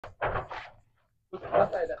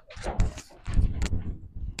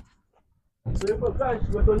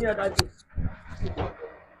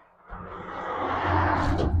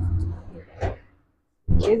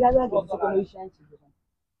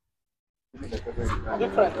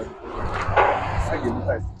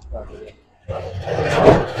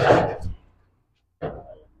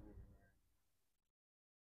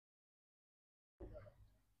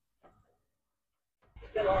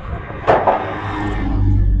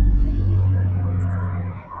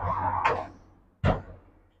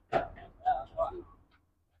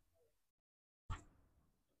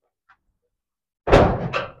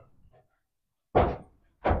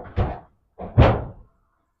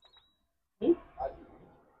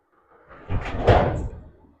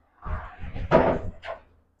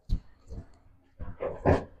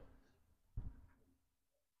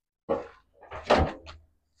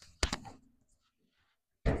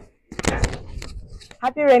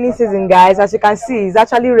Happy rainy season, guys. As you can see, it's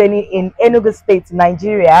actually raining in Enugu State,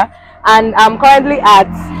 Nigeria, and I'm currently at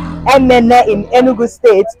Enene in Enugu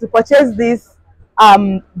State to purchase this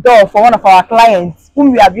door for one of our clients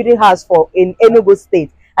whom we are building house for in Enugu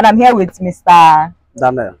State. And I'm here with Mr.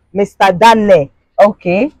 Daniel. Mr. Daniel.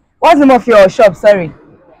 Okay. What's the name of your shop? Sorry.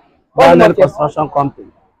 Daniel Construction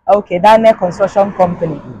Company. Okay, Daniel Construction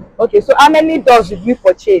Company. Okay, so how many doors did you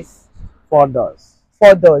purchase? 4 doors.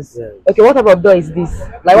 4 doors. Yes. Okay, what type of door is this?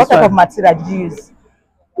 Like, what type of material did you use?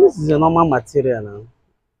 This is a normal material now.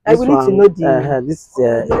 I will need to know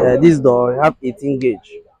the this door have 18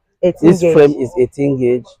 gauge. 18 This gauge. frame is 18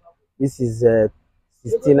 gauge. This is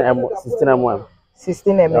 16 mm.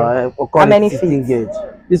 16 mm. How many 16 feet? gauge.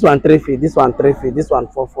 This one 3 feet. This one 3 feet. This one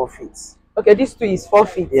 4 feet. Okay, this two is 4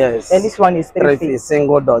 feet. Yes. And this one is 3 feet.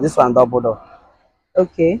 Single door. This one double door.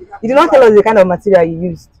 Okay. You did not tell us the kind of material you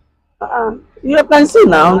used. You can see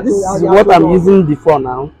now. This is what I'm using before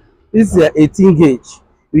now. This is 18 gauge.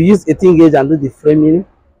 We use 18 gauge and do the framing.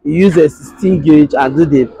 We use a 16 gauge and do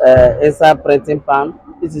the inside printing pan.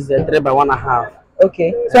 This is a 3 by 1.5.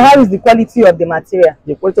 Okay. So how is the quality of the material?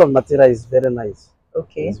 The quality of material is very nice.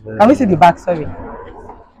 Okay. Can we see the back? Sorry.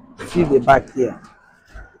 See the back here.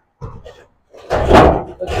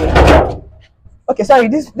 Okay. Okay, sorry,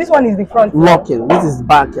 this one is the front. Locking. This is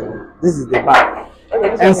back. This is the back.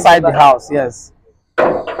 Okay, inside the house, yes.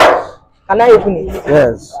 Can I open it?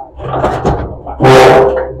 Yes.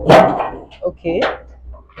 Okay.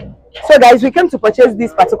 So guys, we came to purchase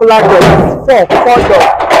this particular door. It's 4 doors,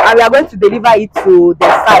 and we are going to deliver it to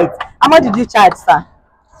the site. How much did you charge, sir?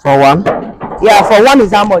 For one? Yeah, for one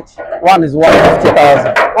is how much? One is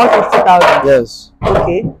 150,000. 150,000. Yes.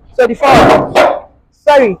 Okay. So the 4.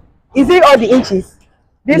 Sorry, is it all the inches?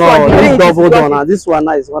 This no, one, this double door now. This one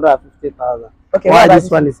now is 150,000. Okay. Why this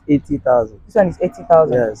one is 80,000? This one is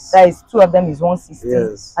 80,000. Yes. That is 2 of them is 160.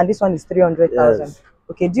 Yes. And this one is 300,000. Yes.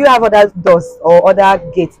 Okay. Do you have other doors or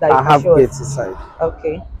other gates that I you have show gates us? inside.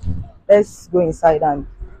 Okay. Let's go inside and.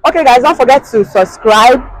 Okay, guys, don't forget to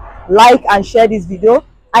subscribe, like, and share this video.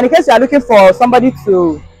 And in case you are looking for somebody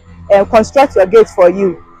to construct your gate for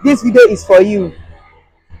you, this video is for you.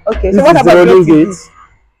 Okay. This so what is about rolling gates?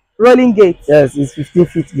 Rolling gate. Yes, it's 15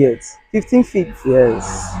 feet gate. 15 feet.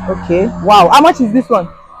 Yes. Okay. Wow. How much is this one?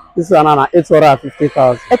 This one is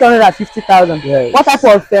 850,000. 850,000. Yes. What type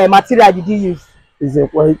of material did you use? It's a 2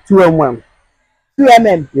 mm. 2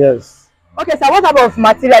 mm. Yes. Okay, so what type of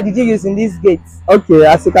material did you use in this gate? Okay,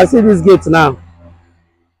 as you can see this gate now,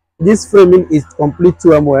 this framing is complete 2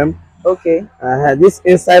 mm. Okay. This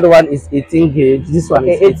inside one is 18 gauge. This one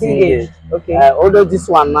is 18 gauge. Okay. Although this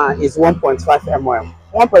one now is 1.5 mm.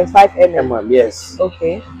 1.5 mm. Yes.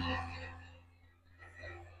 Okay.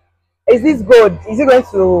 Is this gold? Is it going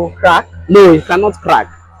to crack? No, it cannot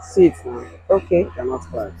crack. See it now. Okay. It cannot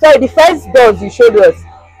crack. So the first doors you showed us,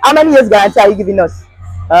 how many years guarantee are you giving us?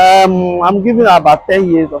 I'm giving about 10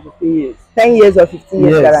 years or 15 years. 10 years or 15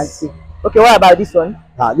 years Yes. guarantee. Okay, what about this one?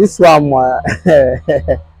 This one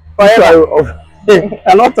forever.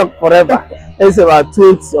 Cannot talk forever. It's about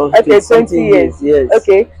 20 or okay, 20 years. Yes.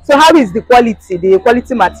 Okay. So how is the quality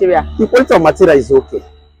material? The quality of material is okay.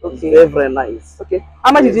 Okay. Very, very nice. Okay.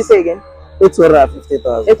 How much did you say again?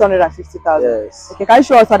 850,000. 850,000. Yes. Okay, can you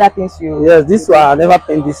show us other things you? Yes, this one I never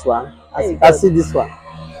paint this one. As you can see this one.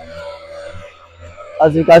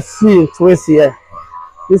 As you can see in twins here.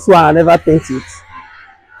 This one I never paint it.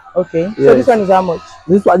 Okay. Yes. So this one is how much?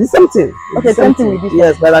 This one, the same thing. Okay, same thing with this one.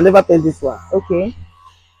 Yes, but I never paint this one. Okay.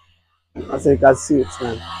 As you can see it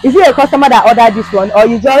now. Is it a customer that ordered this one, or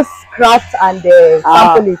you just craft and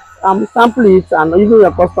sample it? I'm sample it, and even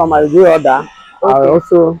a customer will order. Okay. I'll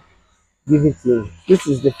also give it to you. This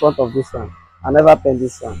is the front of this one. I never paint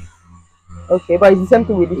this one. Okay, but it's the same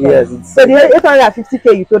thing with different. Yes, it's So the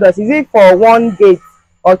 850K you told us, is it for one gate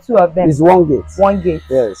or two of them? it's one gate. One gate.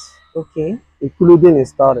 Yes. Okay. Including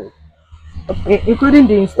installing. Okay, including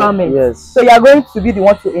the installment. Yes. So you are going to be the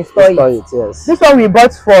one to install it. Yes. This one we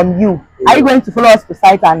bought from you. Are you going to follow us to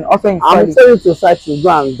site and also install it? I'm going to site to go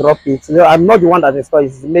and drop it. No, I'm not the one that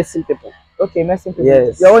installs it. It's messing people. Okay, messing people.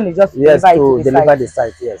 Yes. Your own is just to deliver the the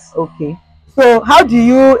site. Yes. Okay. So how do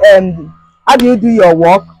you do your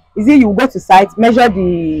work? Is it you go to site, measure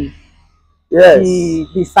the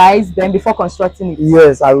size, then before constructing it?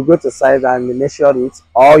 Yes, I will go to site and measure it,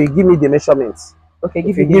 or you give me the measurements. Okay,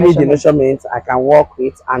 if you give me the measurements, I can work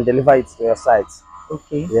it and deliver it to your site.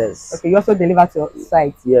 Okay. Yes. Okay, you also deliver to your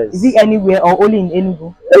site. Yes. Is it anywhere or only in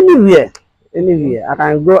Enugu? Anywhere. Anywhere. I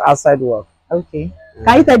can go outside work. Okay.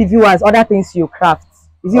 Can you tell the viewers other things you craft?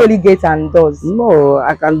 Is it only gates and doors? No,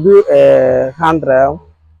 I can do a handrail,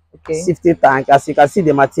 safety tank. As you can see,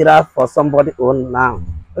 the material for somebody own now.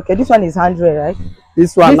 Okay, this one is handrail, right?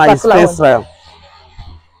 This one now is fence rail.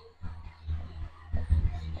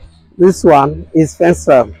 This one is fence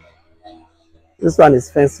rail. This one is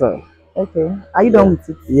fence rail. Okay. Are you done with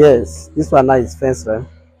it? Yes. This one now is fence rail.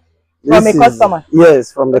 From a customer?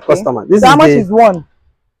 Yes, from the customer. So how much is one?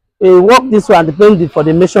 Work this one depending for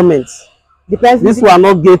the measurements. Depends. This one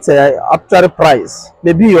not get actual price.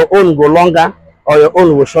 Maybe your own go longer or your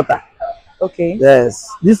own will shorter. Okay. Yes.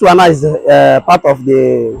 This one is part of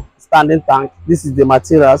the standing tank. This is the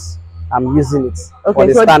materials I'm using it for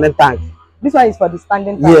the standing tank. This one is for the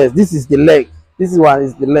standing tank. Yes. This is the leg. This one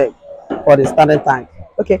is the leg for the standing tank.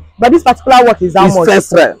 Okay. But this particular work is how much? It's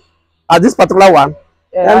fence rail. This particular one,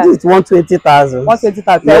 it's 120,000.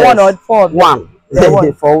 120,000. Yes. One or four? One.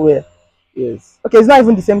 For where? Yes. Okay, it's not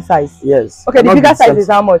even the same size. Yes. Okay, the bigger size is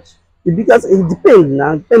how much? Because it depends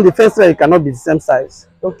now. The first rail cannot be the same size.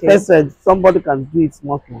 Okay. First rail, somebody can do it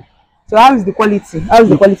smoothly. So how is the quality? How is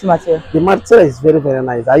the quality material? The material is very, very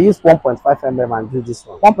nice. I use 1.5 mm and do this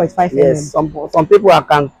one. 1.5 mm. Yes. Some people I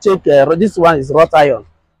can check. This one is wrought iron.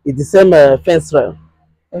 It's the same fence rail.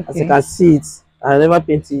 Okay. As you can see it, I never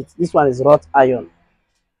paint it. This one is wrought iron.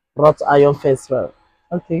 Wrought iron fence rail.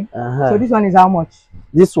 Okay. So this one is how much?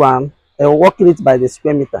 This one, working it by the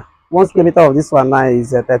square meter. 1 square meter of this one now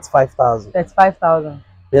is 35,000. 35,000.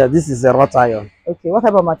 Yeah, this is a wrought iron. Okay, what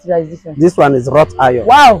type of material is this one? This one is wrought iron.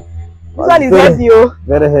 Wow, this one is heavy, oh.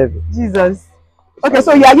 Very heavy. Jesus. Okay,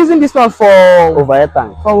 so you are using this one for overhead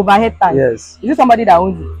tank. For overhead tank. Yes. Is it somebody that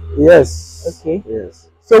owns it? Yes. Okay. Yes.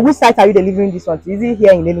 So which site are you delivering this one to? Is it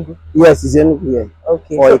here in Enugu? Yes, it's in here.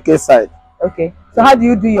 Okay. For a case side. Okay. So how do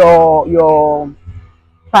you do your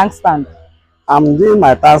tank stand? I'm doing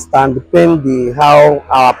my tank stand depending how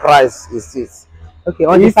our price is it. Okay,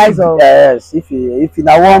 on the size of yes, if you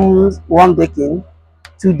want one decking,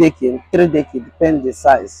 2 decking, 3 decking, depend the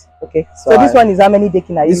size. Okay. So this one is how many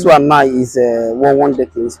decking are you? This one now is one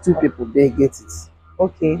decking. It's 2 people they get it.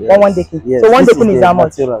 Okay, yes. one decking. Yes. So one decking is how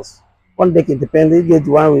much? Materials. One decking depends. You get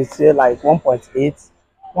one we say like 1.8,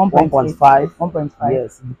 1.5, 1.5.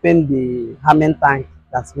 Yes, depend the how many tank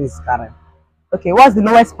that means current. Okay, what's the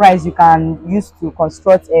lowest price you can use to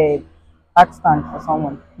construct a tank stand for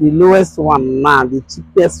someone? The lowest one now, the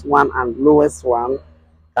cheapest one and lowest one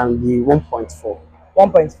can be 1.4.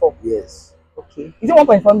 1.4. Yes. Okay. Is it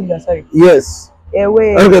 1.4 million? Sorry. Yes.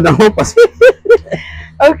 Wait. Okay, the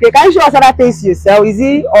 1%. Okay, can you show us other things you sell? Is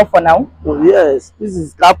it all for now? Oh, yes. This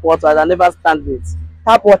is tap water. I never stand it.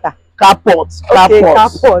 Tap water. Carport. Okay,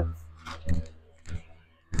 carport.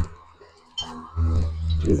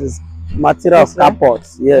 This is material of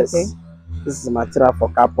carports. Yes. Okay. This is material for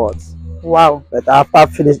carports. Wow. But after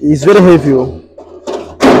finish, it's very heavy.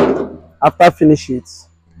 After finish it,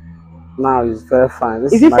 now it's very fine.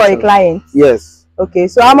 Is it for a client? Yes. Okay,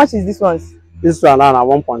 so how much is this one? This one now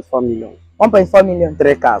 1.4 million. 1.4 million.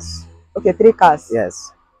 3 cars. Okay, 3 cars.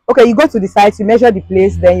 Yes. Okay, you go to the site, you measure the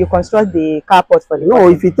place, then you construct the carport for the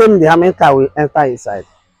person. If you tell me how many car will enter inside.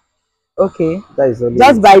 Okay. That is only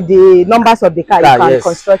just by the numbers of the car, you can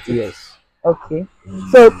construct it. Yes. Okay.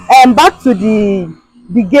 So back to the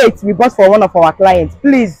gate we bought for one of our clients.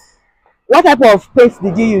 Please, what type of paint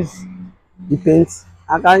did you use? The paint,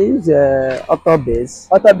 I can use auto base.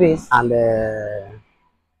 Auto base. And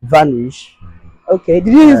varnish. Okay.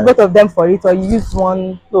 Did you use both of them for it, or you use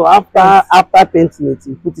one? No, after painting it,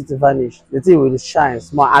 you put it to varnish. The thing will shine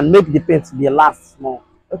small and make the paint be last small.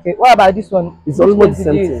 Okay. What about this one? It's almost the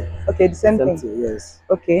same thing. Okay, the same thing. Yes.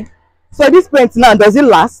 Okay. So this paint now, does it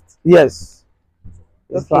last? Yes.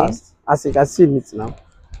 It's last. As you can see it now,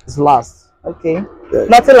 it's last. Okay. Yes.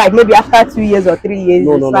 Nothing like maybe after 2 years or 3 years.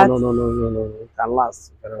 No. It can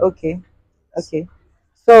last. Okay. Okay.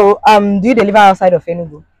 So do you deliver outside of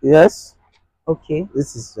Enugu? Yes. Okay.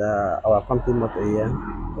 This is our company motto here.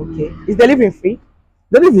 Okay. Is delivery free?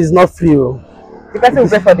 Delivery is not free. Oh. The person will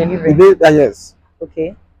pay for delivery. Yes.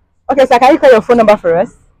 Okay. Okay, so can you call your phone number for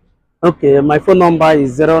us? Okay, my phone number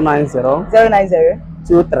is 090 090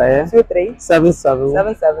 23 23 77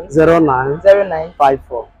 77 09 09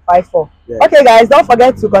 54. 54. Yes. Okay, guys, don't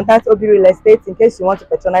forget to contact Obi Real Estate in case you want to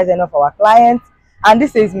patronize any of our clients. And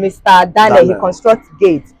this is Mr. Daniel. He constructs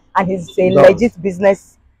gates and he's a legit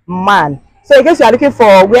business man. So in case you are looking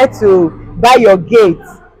for where to buy your gates.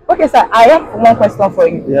 Okay, sir, I have one question for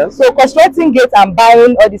you. Yes. So constructing gates and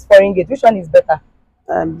buying all these foreign gates, which one is better?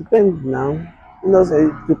 Depends now. You know,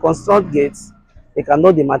 so to construct gates, they can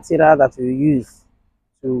know the material that you use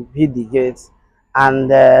to build the gates, and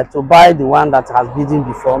to buy the one that has building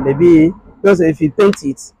before. Maybe because if you paint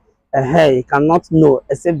it, you cannot know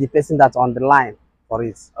except the person that's on the line for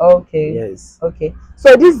it. Okay. Yes. Okay.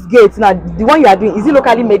 So this gate now, the one you are doing, is it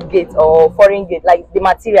locally made gate or foreign gate? Like the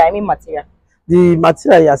material, I mean material. The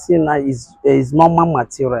material you are seeing now is normal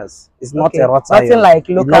materials. It's not a raw tile. Nothing like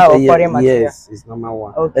local or foreign material. Yes, it's normal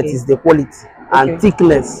one. Okay. That is the quality and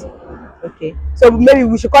thickness. Okay. So maybe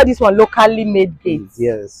we should call this one locally made gates.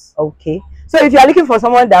 Yes. Okay. So if you are looking for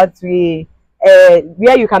someone that we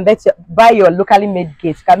where you can buy your locally made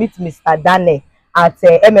gates, you can meet Mr. Dane at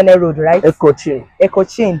MNA Road, right?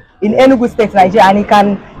 Ekochin in Enugu State, Nigeria, and he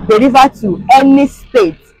can deliver to any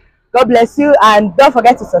state. God bless you, and don't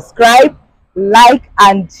forget to subscribe, like,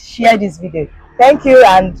 and share this video. Thank you,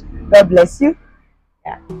 and God bless you.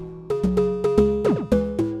 Yeah.